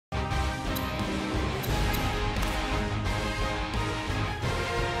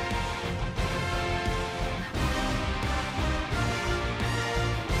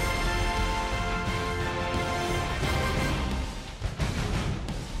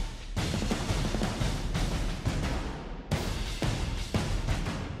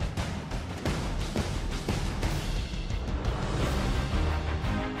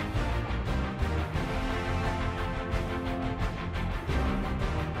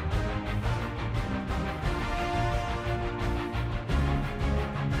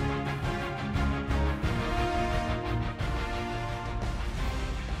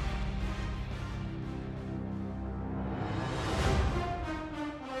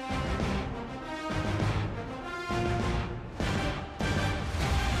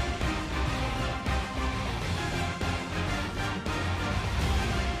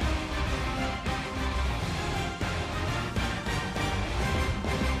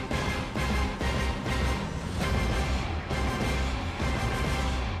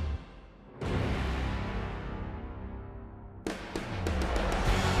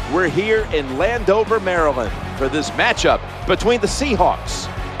We're here in Landover, Maryland for this matchup between the Seahawks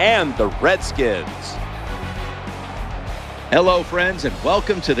and the Redskins. Hello, friends, and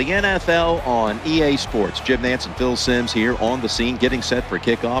welcome to the NFL on EA Sports. Jim Nance and Phil Simms here on the scene, getting set for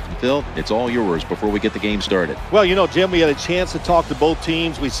kickoff. And Phil, it's all yours before we get the game started. Well, you know, Jim, we had a chance to talk to both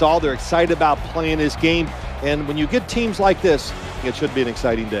teams. We saw they're excited about playing this game. And when you get teams like this, it should be an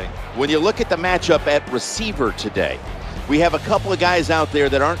exciting day. When you look at the matchup at receiver today, we have a couple of guys out there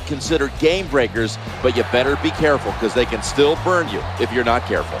that aren't considered game breakers, but you better be careful because they can still burn you if you're not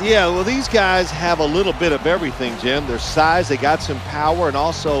careful. Yeah, well, these guys have a little bit of everything, Jim. Their size, they got some power, and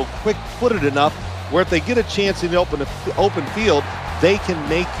also quick-footed enough where if they get a chance in the open field, they can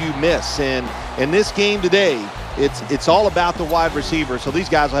make you miss. And in this game today, it's all about the wide receiver, so these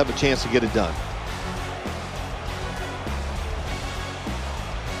guys will have a chance to get it done.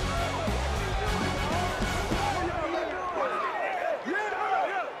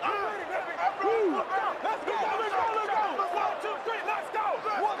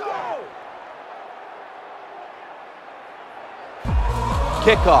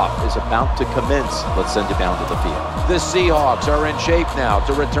 Kickoff is about to commence. Let's send it down to the field. The Seahawks are in shape now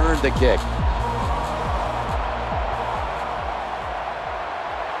to return the kick.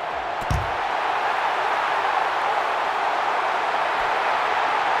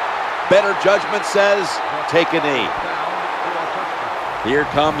 Better judgment says take a knee. Here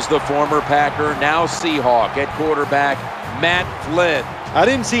comes the former Packer, now Seahawk at quarterback, Matt Flynn. I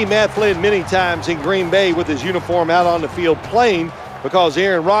didn't see Matt Flynn many times in Green Bay with his uniform out on the field playing, because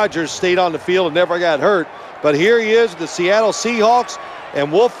Aaron Rodgers stayed on the field and never got hurt. But here he is with the Seattle Seahawks,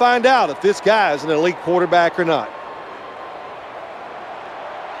 and we'll find out if this guy is an elite quarterback or not.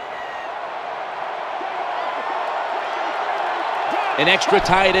 An extra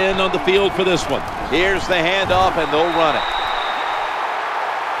tight end on the field for this one. Here's the handoff, and they'll run it.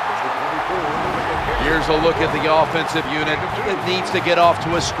 Here's a look at the offensive unit that needs to get off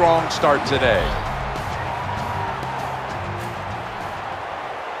to a strong start today.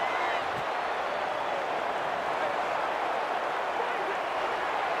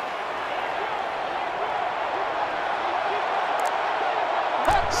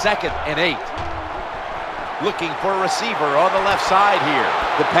 Second and 8. Looking for a receiver on the left side here.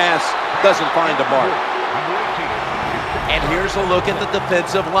 The pass doesn't find a mark. And here's a look at the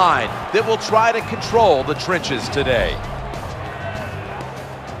defensive line that will try to control the trenches today.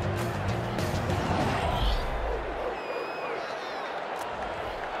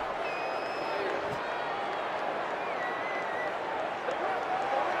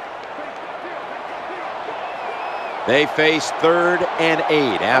 They face 3rd and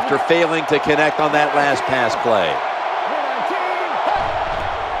 8 after failing to connect on that last pass play.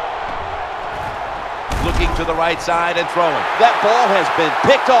 Looking to the right side and throwing. That ball has been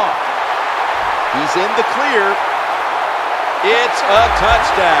picked off. He's in the clear. It's a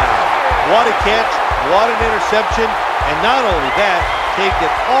touchdown. What a catch, what an interception, and not only that, take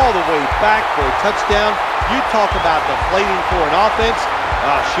it all the way back for a touchdown. You talk about deflating for an offense.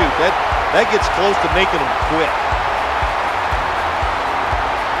 Oh, shoot, that gets close to making them quit.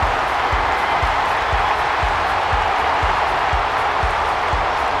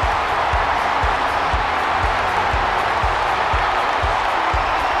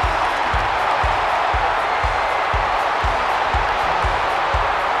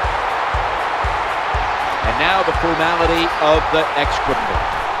 Now the formality of the extra point.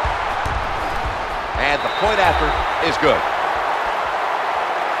 And the point after is good.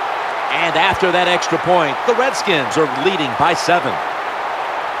 And after that extra point, the Redskins are leading by 7.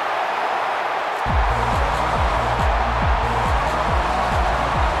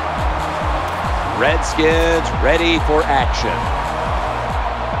 Redskins ready for action.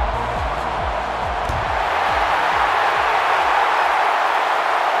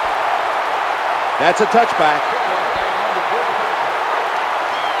 That's a touchback.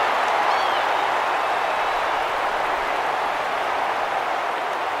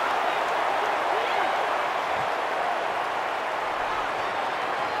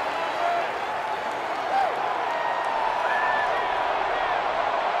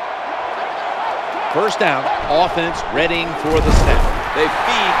 First down, offense readying for the snap. They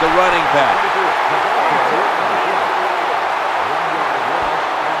feed the running back.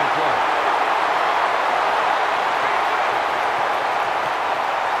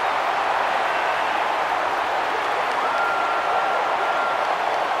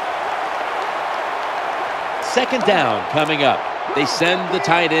 Second down coming up. They send the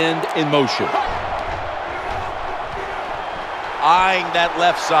tight end in motion. Eyeing that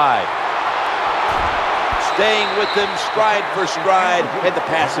left side. staying with them stride for stride, and the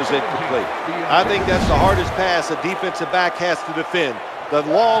pass is incomplete. I think that's the hardest pass a defensive back has to defend. The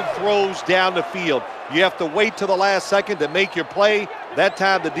long throws down the field. You have to wait till the last second to make your play. That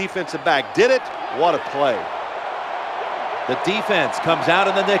time the defensive back did it. What a play. The defense comes out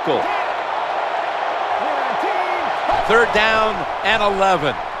in the nickel. Third down and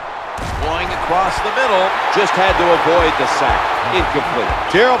 11. Going across the middle, just had to avoid the sack. Incomplete.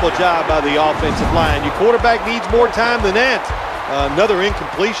 Terrible job by the offensive line. Your quarterback needs more time than that. Another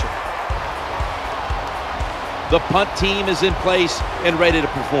incompletion. The punt team is in place and ready to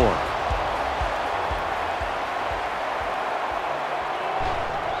perform.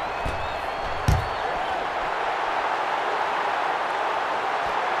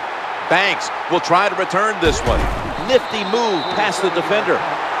 Banks will try to return this one. Nifty move past the defender.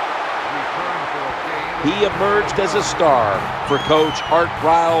 He emerged as a star for Coach Art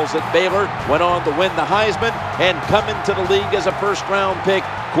Briles at Baylor, went on to win the Heisman, and come into the league as a first-round pick,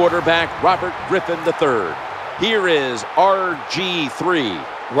 quarterback Robert Griffin III. Here is RG3.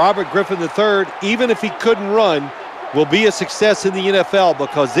 Robert Griffin III, even if he couldn't run, will be a success in the NFL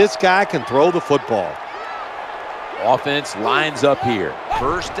because this guy can throw the football. Offense lines up here.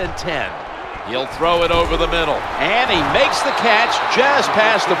 1st and 10. He'll throw it over the middle. And he makes the catch just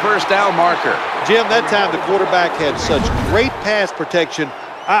past the first down marker. Jim, that time the quarterback had such great pass protection.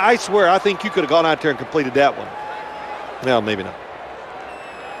 I swear, I think you could have gone out there and completed that one. Well, maybe not.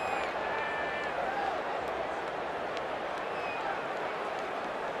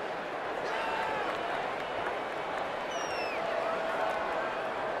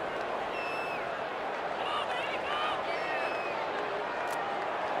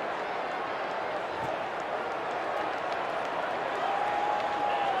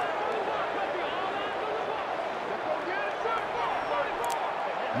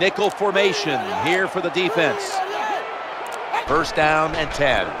 Nickel formation here for the defense. 1st down and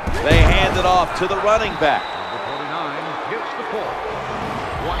 10. They hand it off to the running back.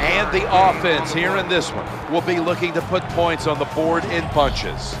 And the offense here in this one will be looking to put points on the board in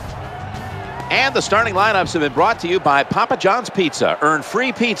bunches. And the starting lineups have been brought to you by Papa John's Pizza. Earn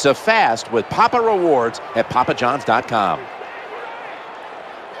free pizza fast with Papa Rewards at papajohns.com.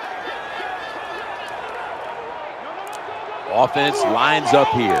 Offense lines up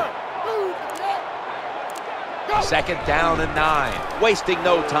here. 2nd down and 9. Wasting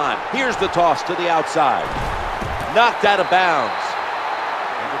no time. Here's the toss to the outside. Knocked out of bounds.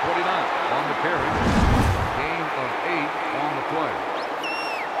 Number 49 on the carry. Gain of 8 on the play.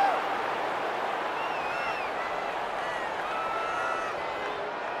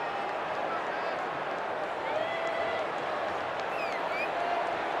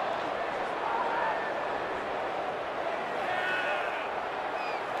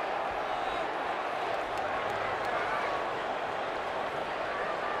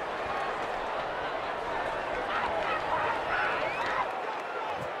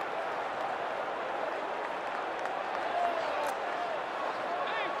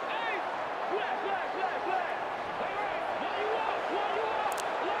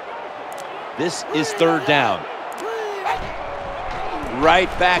 This is 3rd down. Right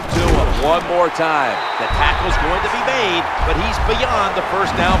back to him one more time. The tackle's going to be made, but he's beyond the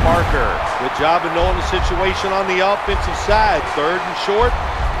 1st down marker. Good job of knowing the situation on the offensive side. 3rd and short.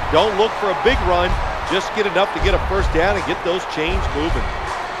 Don't look for a big run. Just get enough to get a 1st down and get those chains moving.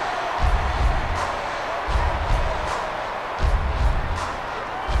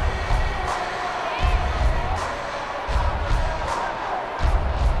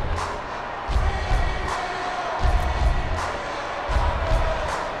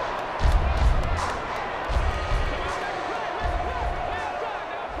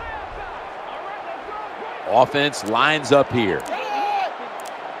 Offense lines up here.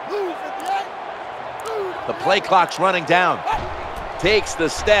 The play clock's running down. Takes the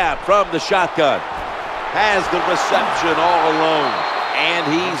snap from the shotgun. Has the reception all alone. And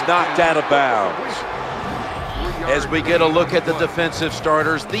he's knocked out of bounds. As we get a look at the defensive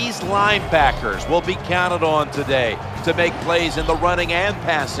starters, these linebackers will be counted on today to make plays in the running and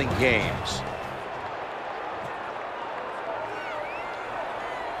passing games.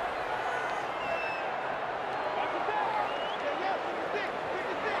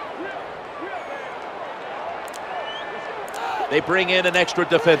 They bring in an extra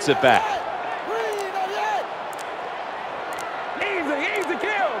defensive back. Easy,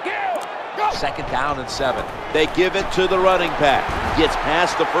 kill. 2nd down and 7. They give it to the running back. Gets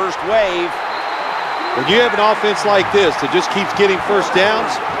past the first wave. When you have an offense like this that just keeps getting 1st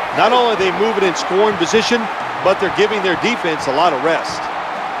downs, not only are they moving in scoring position, but they're giving their defense a lot of rest.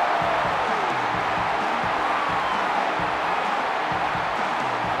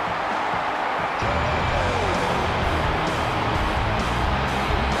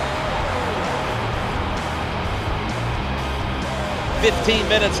 15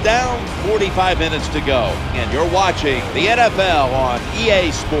 minutes down, 45 minutes to go. And you're watching the NFL on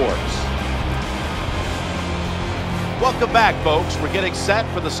EA Sports. Welcome back, folks. We're getting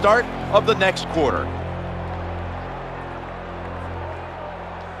set for the start of the next quarter.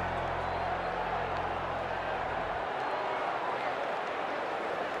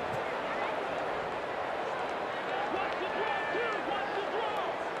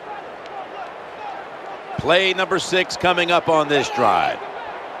 Play number 6 coming up on this drive.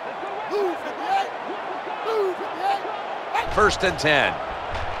 1st and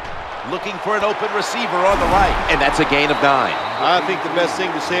 10. Looking for an open receiver on the right, and that's a gain of 9. I think the best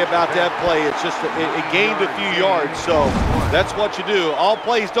thing to say about that play, it's just it gained a few yards, so that's what you do. All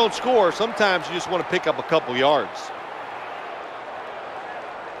plays don't score. Sometimes you just want to pick up a couple yards.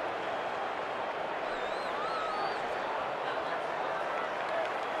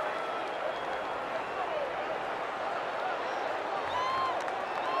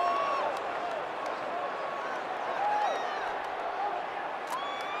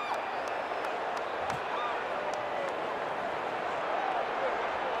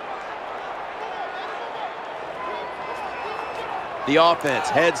 The offense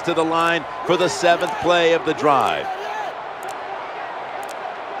heads to the line for the 7th play of the drive.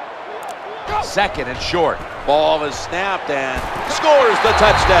 2nd and short. Ball is snapped and scores the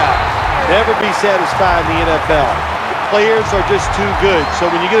touchdown. Never be satisfied in the NFL. Players are just too good.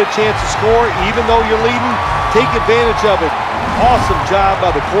 So when you get a chance to score, even though you're leading, take advantage of it. Awesome job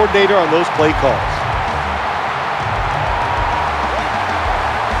by the coordinator on those play calls.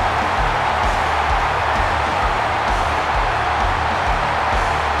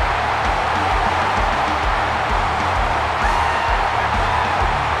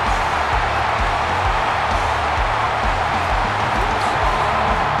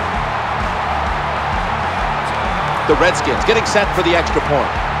 The Redskins getting set for the extra point.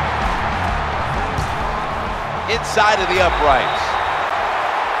 Inside of the uprights.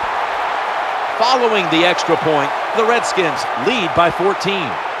 Following the extra point, the Redskins lead by 14.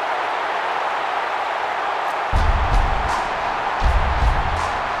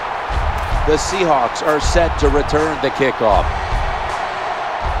 The Seahawks are set to return the kickoff.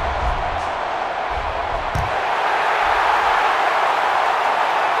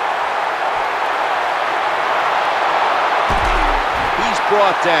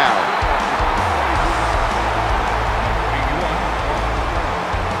 Brought down.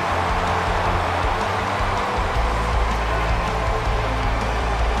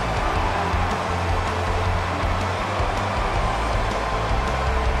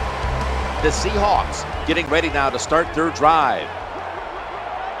 The Seahawks getting ready now to start their drive.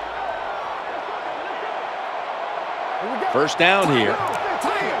 1st down here.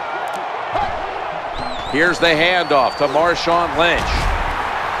 Here's the handoff to Marshawn Lynch.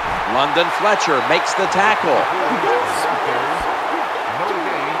 London Fletcher makes the tackle. No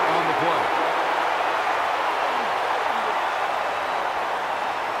gain on the play.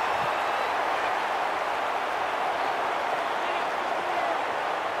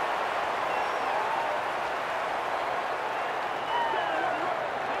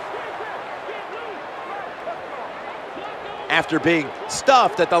 After being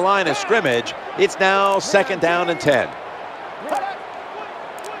stuffed at the line of scrimmage, it's now 2nd down and 10.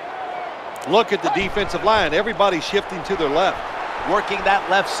 Look at the defensive line. Everybody's shifting to their left. Working that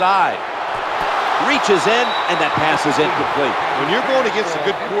left side. Reaches in, and that pass is incomplete. When you're going against a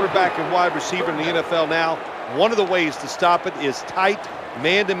good quarterback and wide receiver in the NFL now, one of the ways to stop it is tight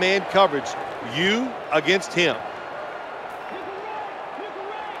man-to-man coverage. You against him.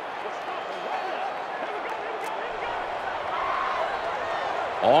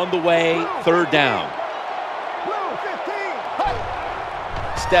 On the way, 3rd down.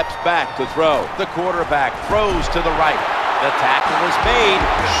 Steps back to throw. The quarterback throws to the right. The tackle is made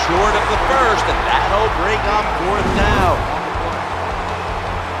short of the first, and that'll bring up 4th down.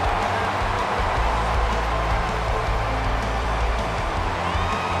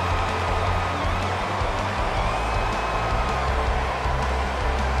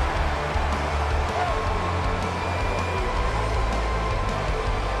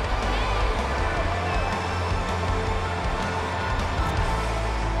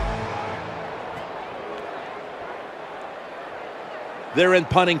 They're in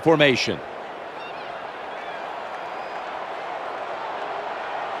punting formation.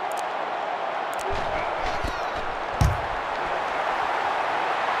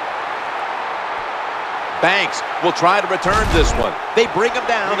 Banks will try to return this one. They bring him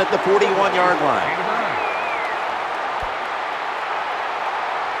down at the 41-yard line.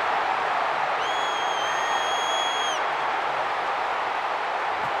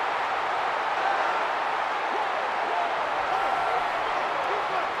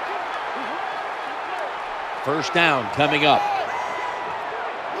 First down coming up.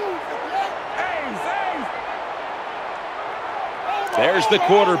 There's the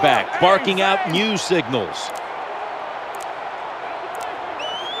quarterback barking out new signals.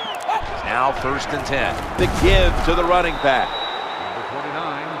 Now 1st and 10. The give to the running back. Number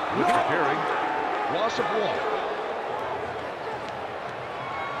 29 with the carry. Loss of 1.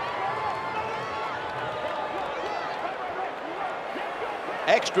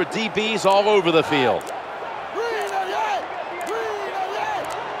 Extra DBs all over the field.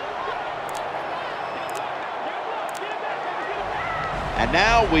 And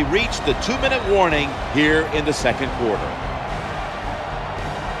now we reach the 2-minute warning here in the 2nd quarter.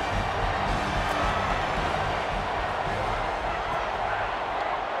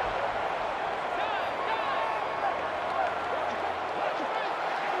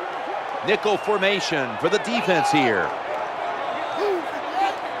 Nickel formation for the defense here.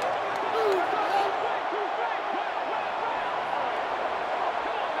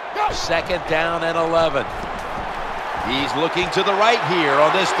 Second down and 11. He's looking to the right here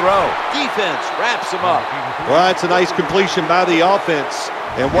on this throw. Defense wraps him up. Well, it's a nice completion by the offense.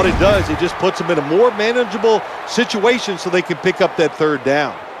 And what it does, it just puts them in a more manageable situation so they can pick up that 3rd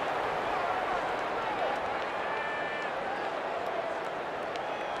down.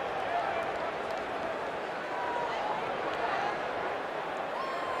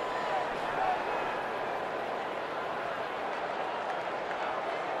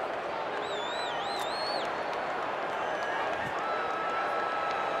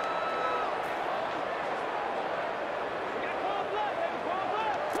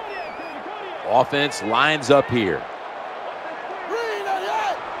 Offense lines up here.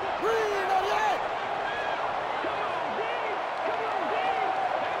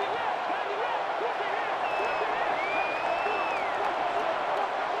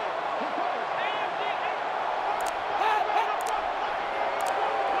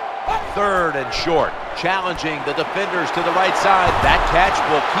 Third and short, challenging the defenders to the right side. That catch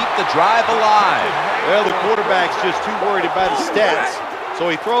will keep the drive alive. Well, the quarterback's just too worried about his stats. So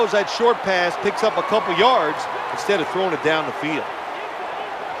he throws that short pass, picks up a couple yards instead of throwing it down the field.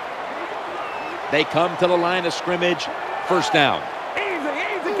 They come to the line of scrimmage. First down.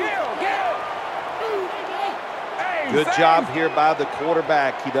 Good job here by the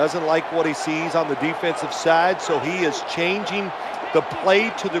quarterback. He doesn't like what he sees on the defensive side, so he is changing the play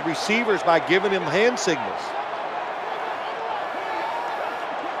to the receivers by giving him hand signals.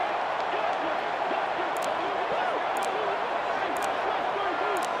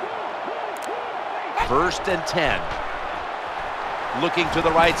 First and 10. Looking to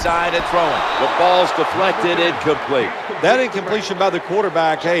the right side and throwing. The ball's deflected, incomplete. That incompletion by the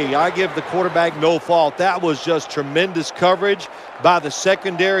quarterback, hey, I give the quarterback no fault. That was just tremendous coverage by the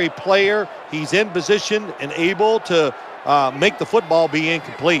secondary player. He's in position and able to make the football be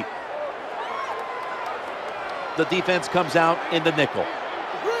incomplete. The defense comes out in the nickel.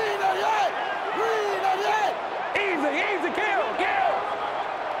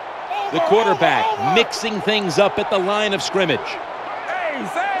 The quarterback mixing things up at the line of scrimmage.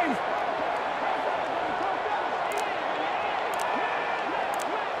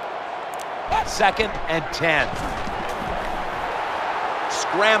 Second and 10.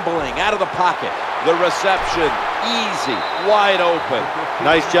 Scrambling out of the pocket. The reception, easy, wide open.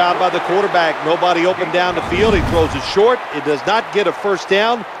 Nice job by the quarterback. Nobody open down the field. He throws it short. It does not get a first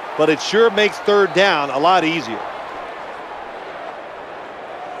down, but it sure makes 3rd down a lot easier.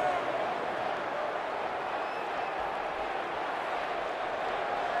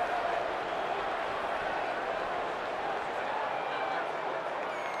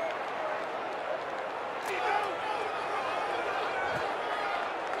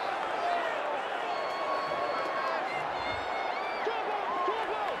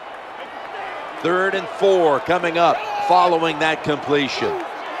 Third and 4 coming up following that completion.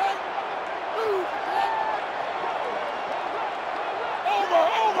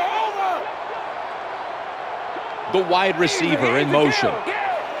 The wide receiver in motion.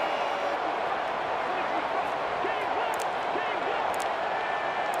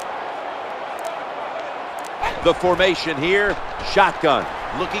 The formation here, shotgun.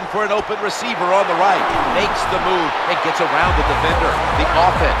 Looking for an open receiver on the right. Makes the move and gets around the defender. The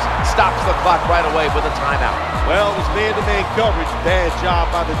offense stops the clock right away with a timeout. Well, it was man-to-man coverage. Bad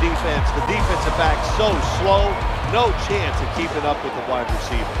job by the defense. The defensive back so slow. No chance of keeping up with the wide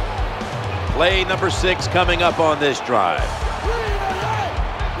receiver. Play number 6 coming up on this drive.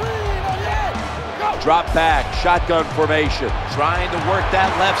 Drop back, shotgun formation. Trying to work that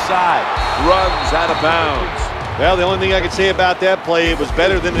left side. Runs out of bounds. Well, the only thing I can say about that play, it was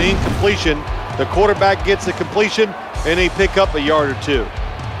better than an incompletion. The quarterback gets the completion, and they pick up a yard or two.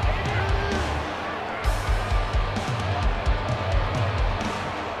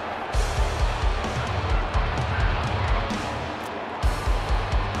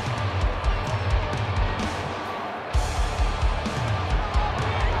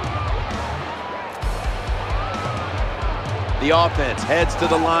 The offense heads to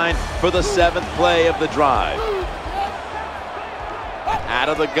the line for the 7th play of the drive. Out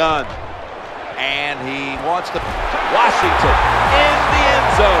of the gun. And he wants to... Washington in the end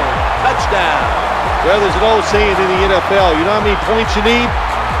zone. Touchdown. Well, there's an old saying in the NFL, you know how many points you need?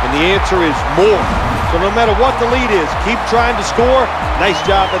 And the answer is more. So no matter what the lead is, keep trying to score. Nice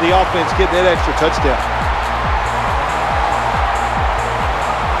job by the offense getting that extra touchdown.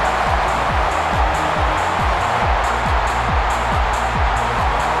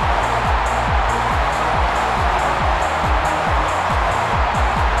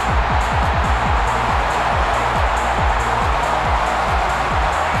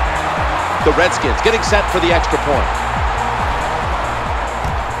 The Redskins getting set for the extra point.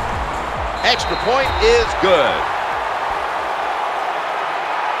 Extra point is good.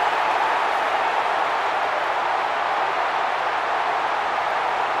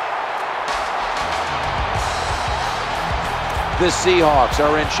 The Seahawks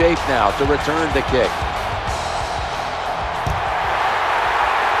are in shape now to return the kick.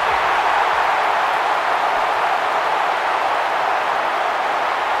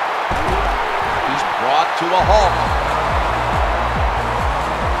 Brought to a halt.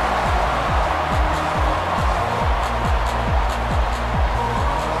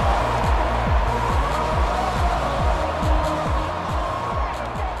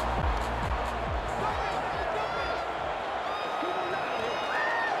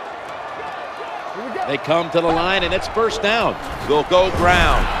 They come to the line, and it's first down. They'll go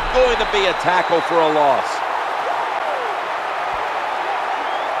ground. Going to be a tackle for a loss.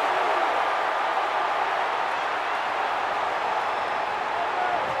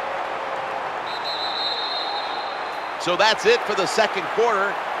 So that's it for the second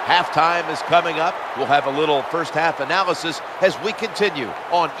quarter. Halftime is coming up. We'll have a little first half analysis as we continue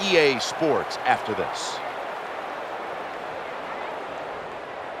on EA Sports after this.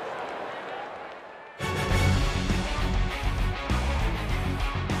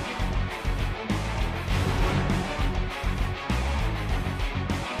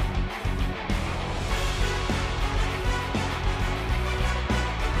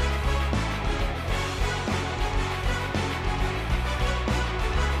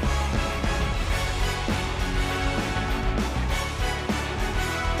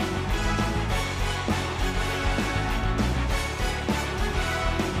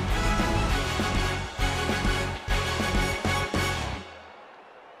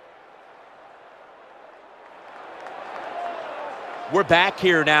 We're back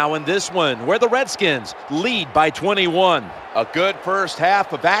here now in this one where the Redskins lead by 21. A good first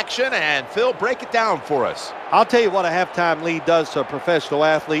half of action, and Phil, break it down for us. I'll tell you what a halftime lead does to a professional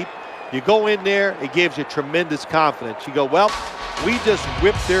athlete. You go in there, it gives you tremendous confidence. You go, well, we just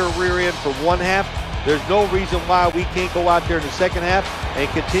whipped their rear end for one half. There's no reason why we can't go out there in the second half and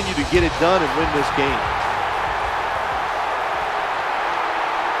continue to get it done and win this game.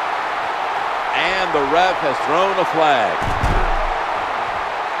 And the ref has thrown a flag.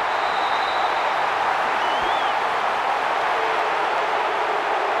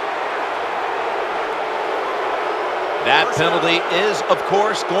 That penalty is, of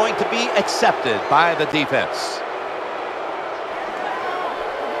course, going to be accepted by the defense.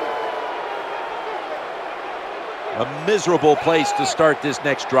 A miserable place to start this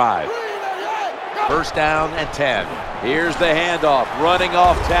next drive. First down and 10. Here's the handoff, running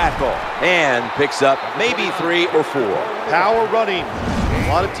off tackle, and picks up maybe 3 or 4. Power running. A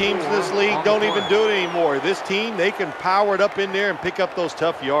lot of teams in this league don't even do it anymore. This team, they can power it up in there and pick up those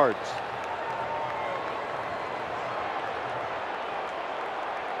tough yards.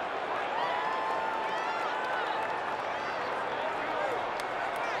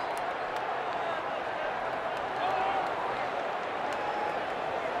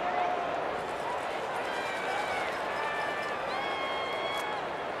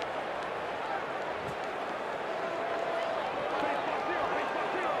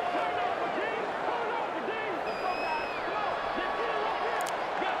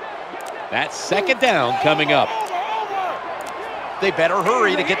 That's second down coming up. They better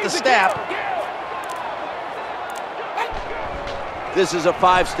hurry to get the snap. This is a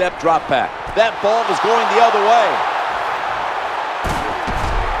 5-step drop back. That ball was going the other way.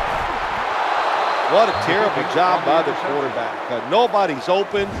 What a terrible job by the quarterback. Nobody's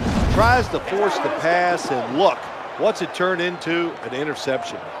open. Tries to force the pass, and look, what's it turned into? An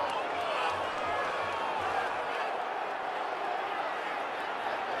interception.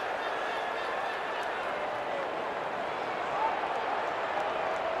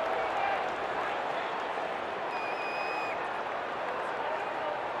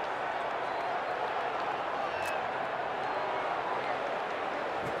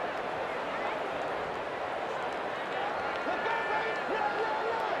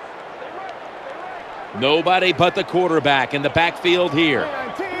 Nobody but the quarterback in the backfield here.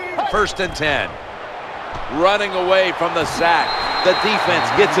 1st and 10. Running away from the sack. The defense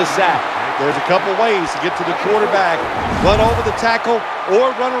gets a sack. There's a couple ways to get to the quarterback. Run over the tackle or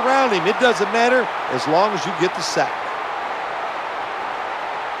run around him. It doesn't matter as long as you get the sack.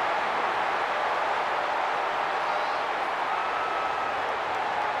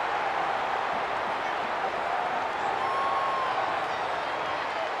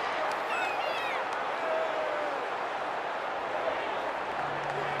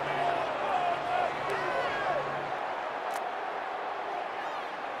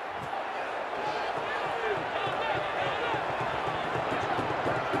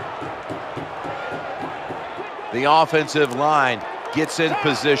 The offensive line gets in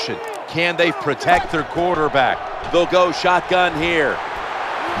position. Can they protect their quarterback? They'll go shotgun here.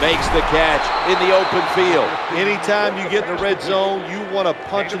 Makes the catch in the open field. Anytime you get in the red zone, you want to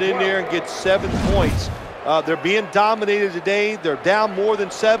punch it in there and get 7 points. They're being dominated today. They're down more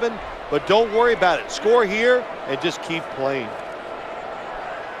than 7, but don't worry about it. Score here and just keep playing.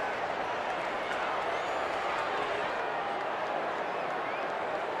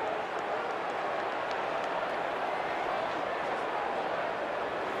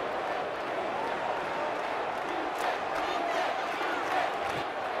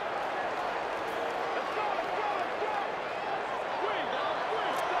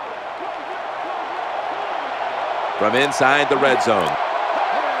 From inside the red zone.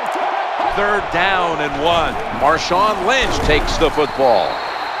 3rd down and 1. Marshawn Lynch takes the football.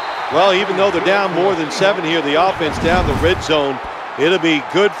 Well, even though they're down more than 7 here, the offense down the red zone, it'll be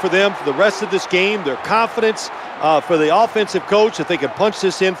good for them for the rest of this game. Their confidence for the offensive coach that they can punch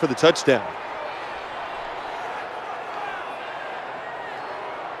this in for the touchdown.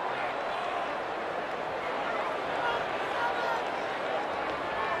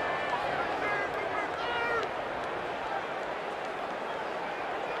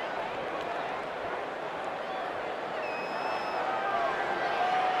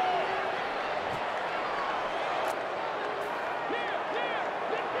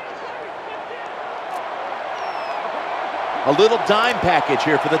 A little dime package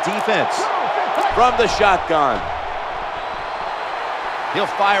here for the defense. From the shotgun. He'll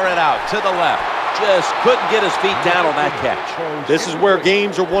fire it out to the left. Just couldn't get his feet down on that catch. This is where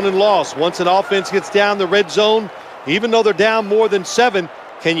games are won and lost. Once an offense gets down the red zone, even though they're down more than 7,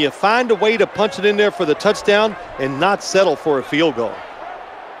 can you find a way to punch it in there for the touchdown and not settle for a field goal?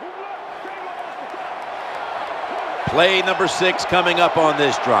 Play number 6 coming up on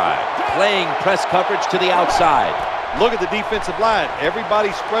this drive. Playing press coverage to the outside. Look at the defensive line.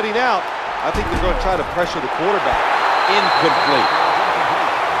 Everybody's spreading out. I think they're going to try to pressure the quarterback. Incomplete.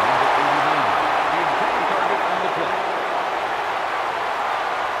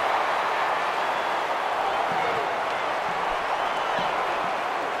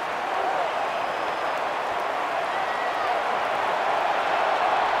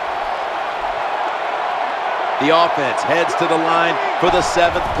 The offense heads to the line for the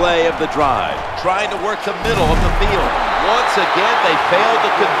 7th play of the drive, trying to work the middle of the field. Once again, they failed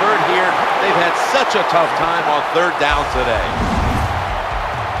to convert here. They've had such a tough time on 3rd down today.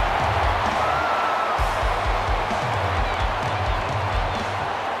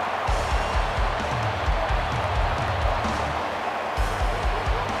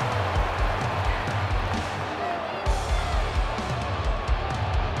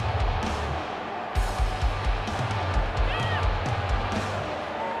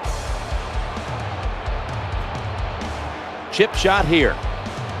 Chip shot here.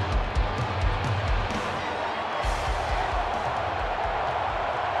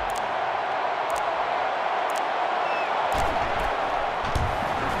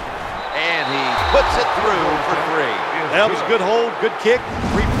 And he puts it through for 3. That was a good hold, good kick,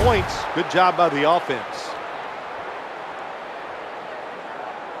 3 points. Good job by the offense.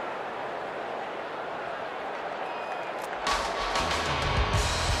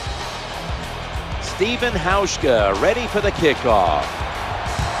 Stephen Hauschka ready for the kickoff.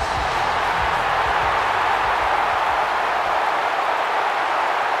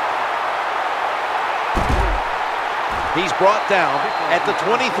 He's brought down at the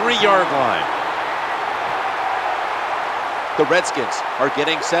 23-yard line. The Redskins are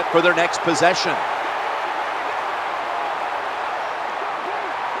getting set for their next possession.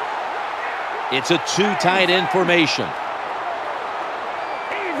 It's a two tight end formation.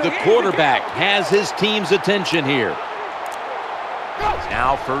 The quarterback has his team's attention here.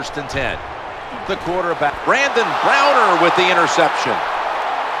 Now 1st and 10. The quarterback, Brandon Browner, with the interception.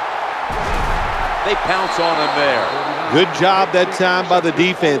 They pounce on him there. Good job that time by the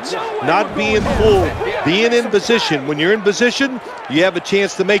defense. Not being fooled, being in position. When you're in position, you have a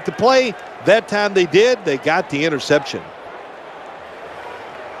chance to make the play. That time they did. They got the interception.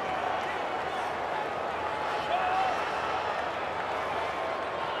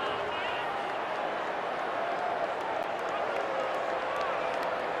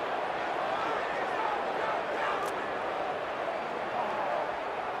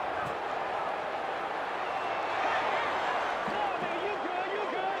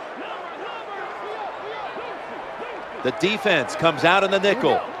 The defense comes out in the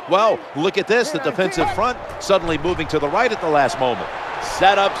nickel. Well, look at this. The defensive front suddenly moving to the right at the last moment.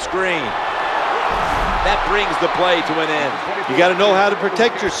 Set up screen. That brings the play to an end. You got to know how to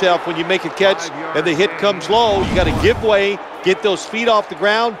protect yourself when you make a catch and the hit comes low. You got to give way, get those feet off the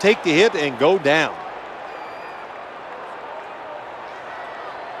ground, take the hit, and go down.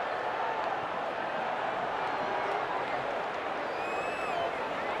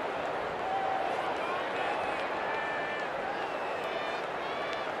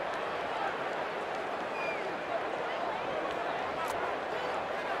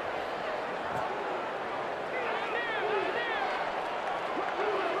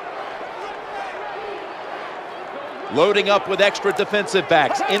 Loading up with extra defensive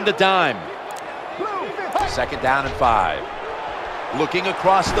backs in the dime. 2nd down and 5. Looking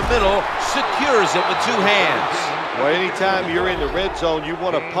across the middle, secures it with 2 hands. Well, anytime you're in the red zone, you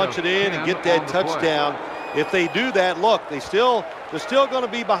want to punch it in and get that touchdown. If they do that, look, they're still going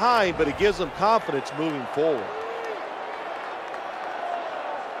to be behind, but it gives them confidence moving forward.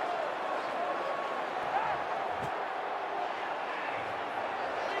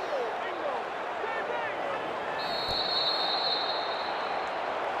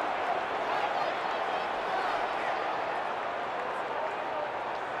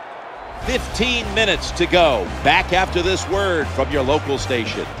 "15 minutes to go." Back after this word from your local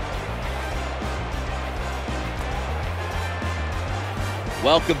station.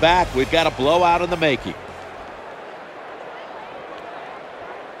 Welcome back. We've got a blowout in the making.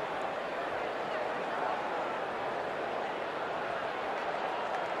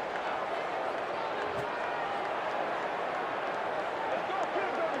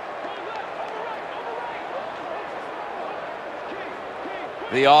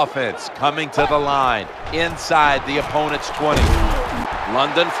 The offense coming to the line inside the opponent's 20.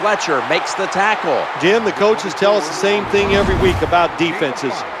 London Fletcher makes the tackle. Jim, the coaches tell us the same thing every week about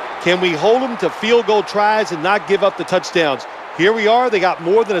defenses. Can we hold them to field goal tries and not give up the touchdowns? Here we are. They got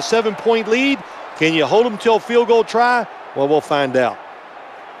more than a 7-point lead. Can you hold them till a field goal try? Well, we'll find out.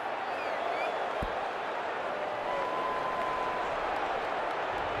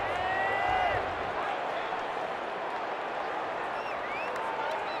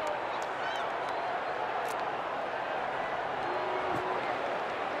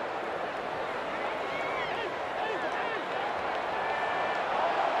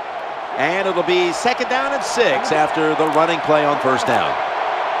 And it'll be 2nd down and 6 after the running play on 1st down.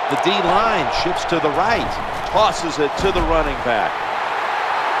 The D-line shifts to the right, tosses it to the running back.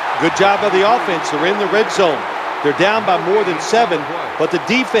 Good job by the offense. They're in the red zone. They're down by more than 7, but the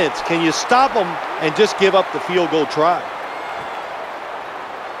defense, can you stop them and just give up the field goal try?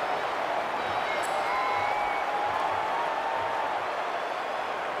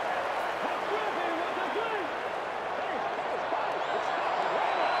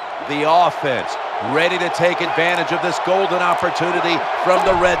 The offense ready to take advantage of this golden opportunity from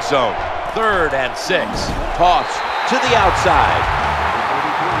the red zone. 3rd and 6. Toss to the outside.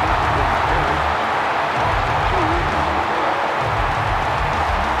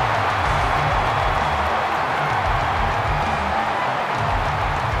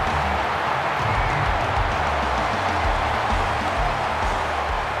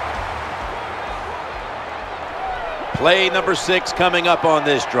 Play number 6 coming up on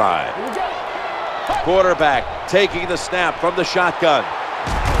this drive. Quarterback taking the snap from the shotgun.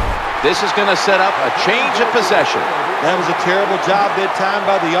 This is going to set up a change of possession. That was a terrible job that time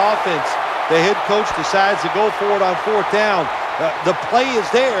by the offense. The head coach decides to go for it on 4th down. The play is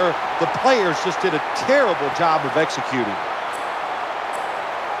there. The players just did a terrible job of executing.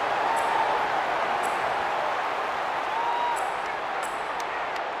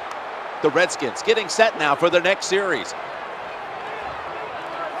 The Redskins getting set now for their next series.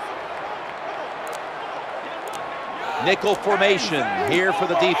 Nickel formation here for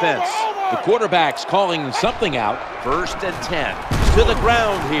the defense. The quarterback's calling something out. 1st and 10. To the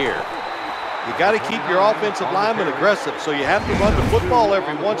ground here. You got to keep your offensive linemen aggressive, so you have to run the football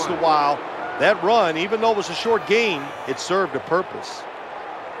every once in a while. That run, even though it was a short gain, it served a purpose.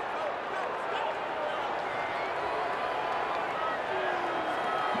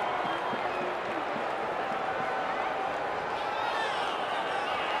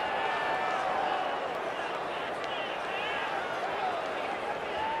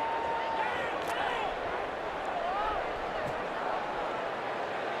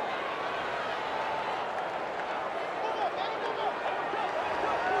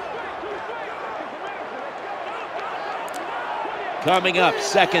 Coming up,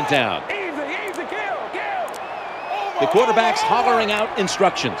 2nd down. The quarterback's hollering out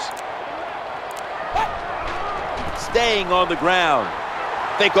instructions. Staying on the ground.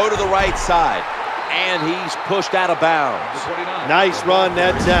 They go to the right side, and he's pushed out of bounds. Nice run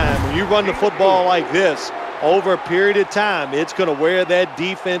that time. When you run the football like this, over a period of time, it's going to wear that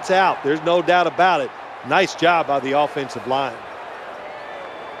defense out. There's no doubt about it. Nice job by the offensive line.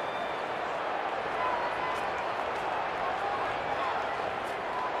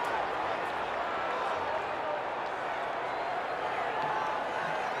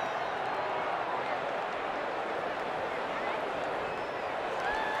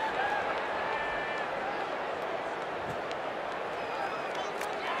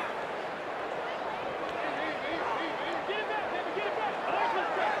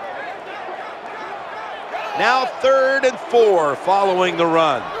 Now 3rd and 4 following the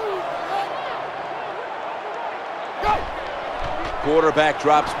run. Quarterback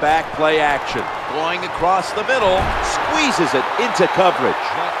drops back, play action. Going across the middle, squeezes it into coverage.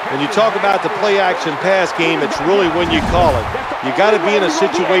 When you talk about the play action pass game, it's really when you call it. You got to be in a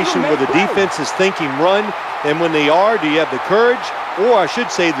situation where the defense is thinking run, and when they are, do you have the courage, or I should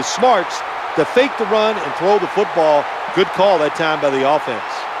say the smarts, to fake the run and throw the football? Good call that time by the offense.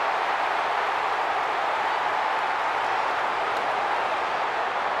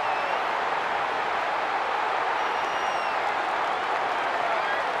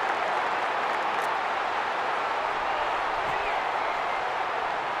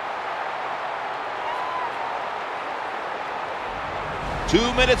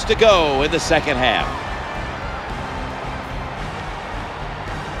 Two minutes to go in the 2nd half.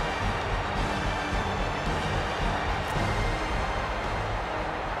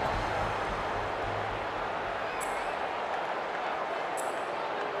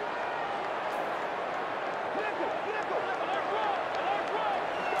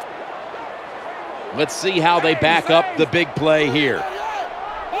 Let's see how they back up the big play here.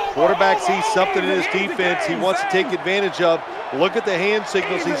 Quarterback sees something in his defense he wants to take advantage of. Look at the hand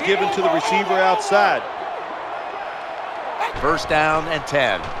signals he's given to the receiver outside. 1st down and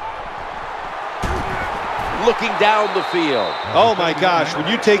 10. Looking down the field. Oh my gosh, when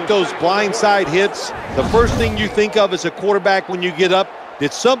you take those blindside hits, the first thing you think of as a quarterback when you get up,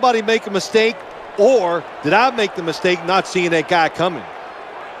 did somebody make a mistake, or did I make the mistake not seeing that guy coming?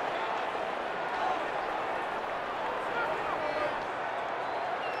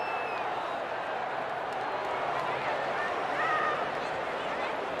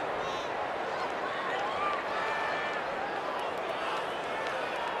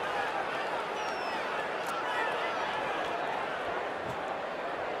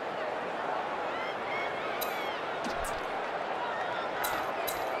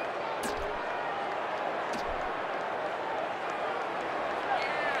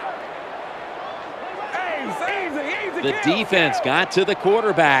 The defense got to the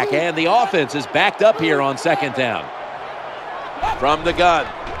quarterback, and the offense is backed up here on 2nd down. From the gun.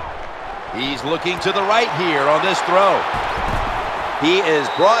 He's looking to the right here on this throw. He is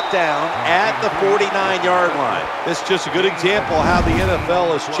brought down at the 49-yard line. This is just a good example of how the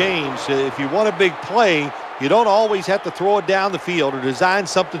NFL has changed. If you want a big play, you don't always have to throw it down the field or design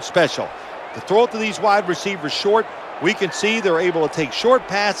something special. To throw it to these wide receivers short, we can see they're able to take short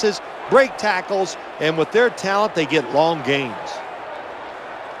passes, break tackles, and with their talent, they get long gains.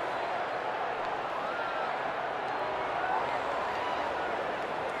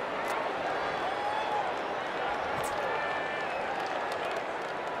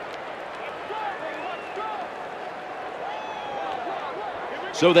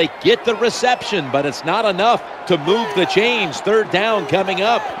 So they get the reception, but it's not enough to move the chains. 3rd down coming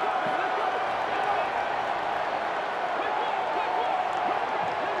up.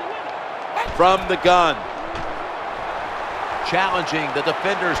 From the gun. challenging the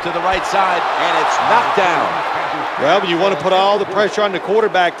defenders to the right side, and it's knocked down. Well, when you want to put all the pressure on the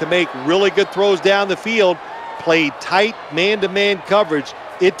quarterback to make really good throws down the field, play tight man-to-man coverage,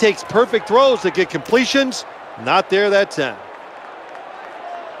 it takes perfect throws to get completions. Not there that time.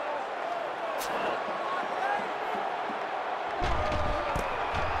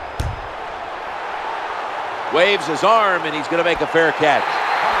 Waves his arm, and he's going to make a fair catch.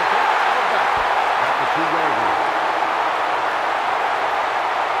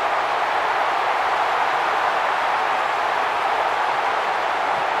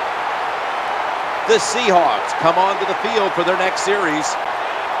 The Seahawks come onto the field for their next series.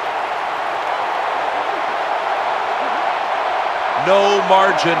 No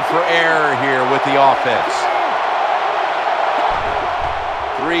margin for error here with the offense.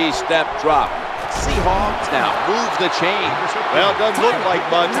 Three-step drop. Seahawks now move the chain. Well, it doesn't look like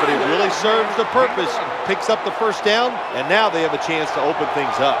much, but it really serves the purpose. Picks up the first down, and now they have a chance to open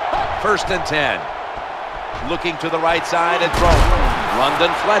things up. 1st and 10. Looking to the right side and throwing.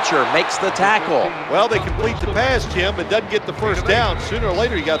 London Fletcher makes the tackle. Well, they complete the pass, Jim, but doesn't get the first down. Sooner or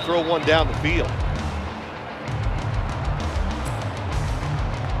later, you got to throw one down the field.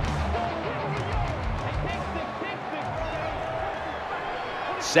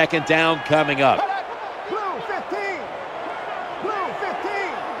 Second down coming up.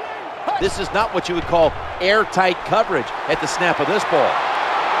 This is not what you would call airtight coverage at the snap of this ball.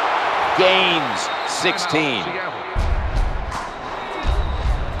 Gains 16.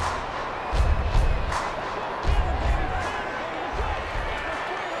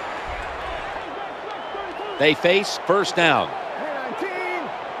 They face first down.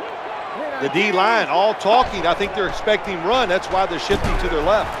 The D-line all talking. I think they're expecting run. That's why they're shifting to their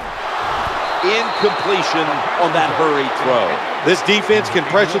left. Incompletion on that hurried throw. This defense can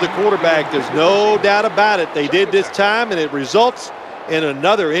pressure the quarterback. There's no doubt about it. They did this time, and it results in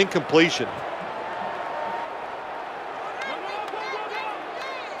another incompletion.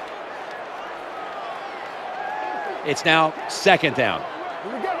 It's now second down.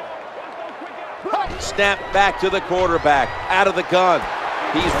 Snap back to the quarterback. Out of the gun.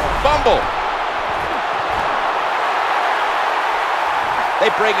 He's fumbled. They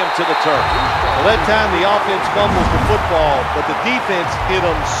bring him to the turf. Well, that time the offense fumbles the football, but the defense hit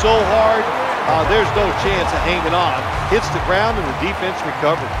them so hard, there's no chance of hanging on. Hits the ground, and the defense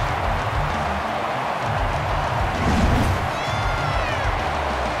recovers.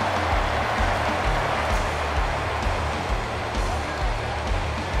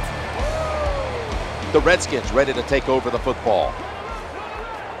 The Redskins ready to take over the football.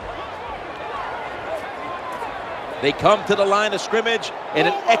 They come to the line of scrimmage in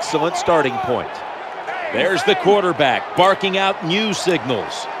an excellent starting point. There's the quarterback barking out new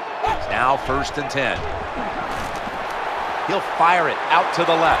signals. It's now 1st and 10. He'll fire it out to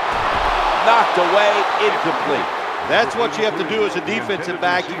the left. Knocked away, incomplete. That's what you have to do as a defensive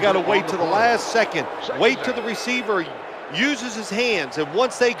back. You got to wait to the last second. Wait till the receiver uses his hands, and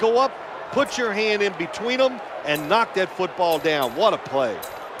once they go up, put your hand in between them and knock that football down. What a play.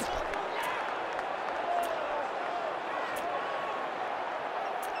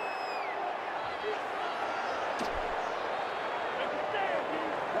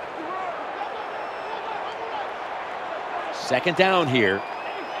 Second down here.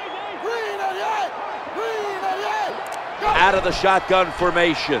 Out of the shotgun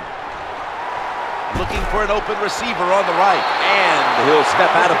formation. Looking for an open receiver on the right, and he'll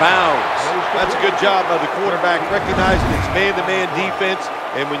step out of bounds. That's a good job by the quarterback, recognizing it's man-to-man defense,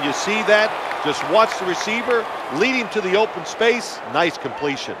 and when you see that, just watch the receiver, lead him to the open space. Nice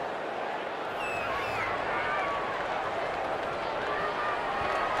completion.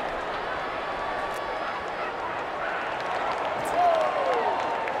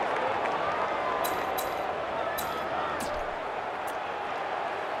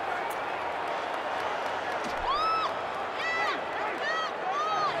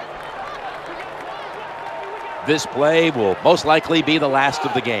 This play will most likely be the last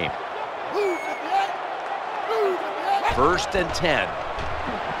of the game. 1st and 10.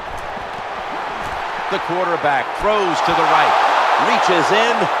 The quarterback throws to the right, reaches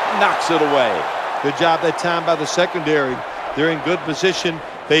in, knocks it away. Good job that time by the secondary. They're in good position.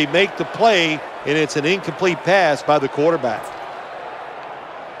 They make the play, and it's an incomplete pass by the quarterback.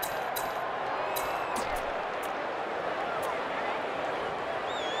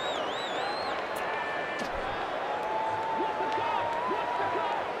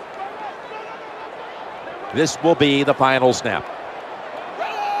 This will be the final snap.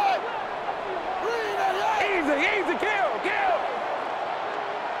 Easy, kill.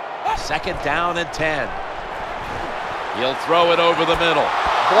 2nd down and 10. He'll throw it over the middle.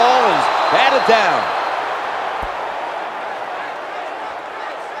 Ball is batted down.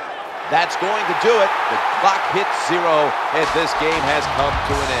 That's going to do it. The clock hits 0, and this game has come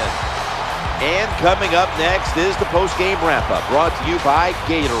to an end. And coming up next is the post-game wrap-up, brought to you by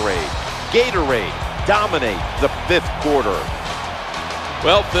Gatorade. Gatorade, dominate the 5th quarter.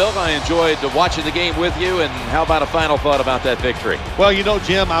 Well, Phil, I enjoyed watching the game with you, and how about a final thought about that victory? Well, you know,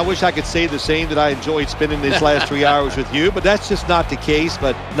 Jim, I wish I could say the same, that I enjoyed spending these last 3 hours with you, but that's just not the case.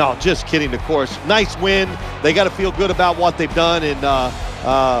 But no, just kidding, of course. Nice win. They got to feel good about what they've done and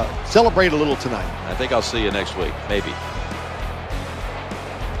celebrate a little tonight. I think I'll see you next week, maybe.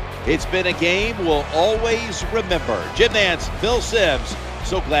 It's been a game we'll always remember. Jim Nantz, Phil Simms,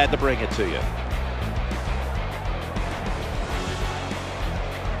 so glad to bring it to you.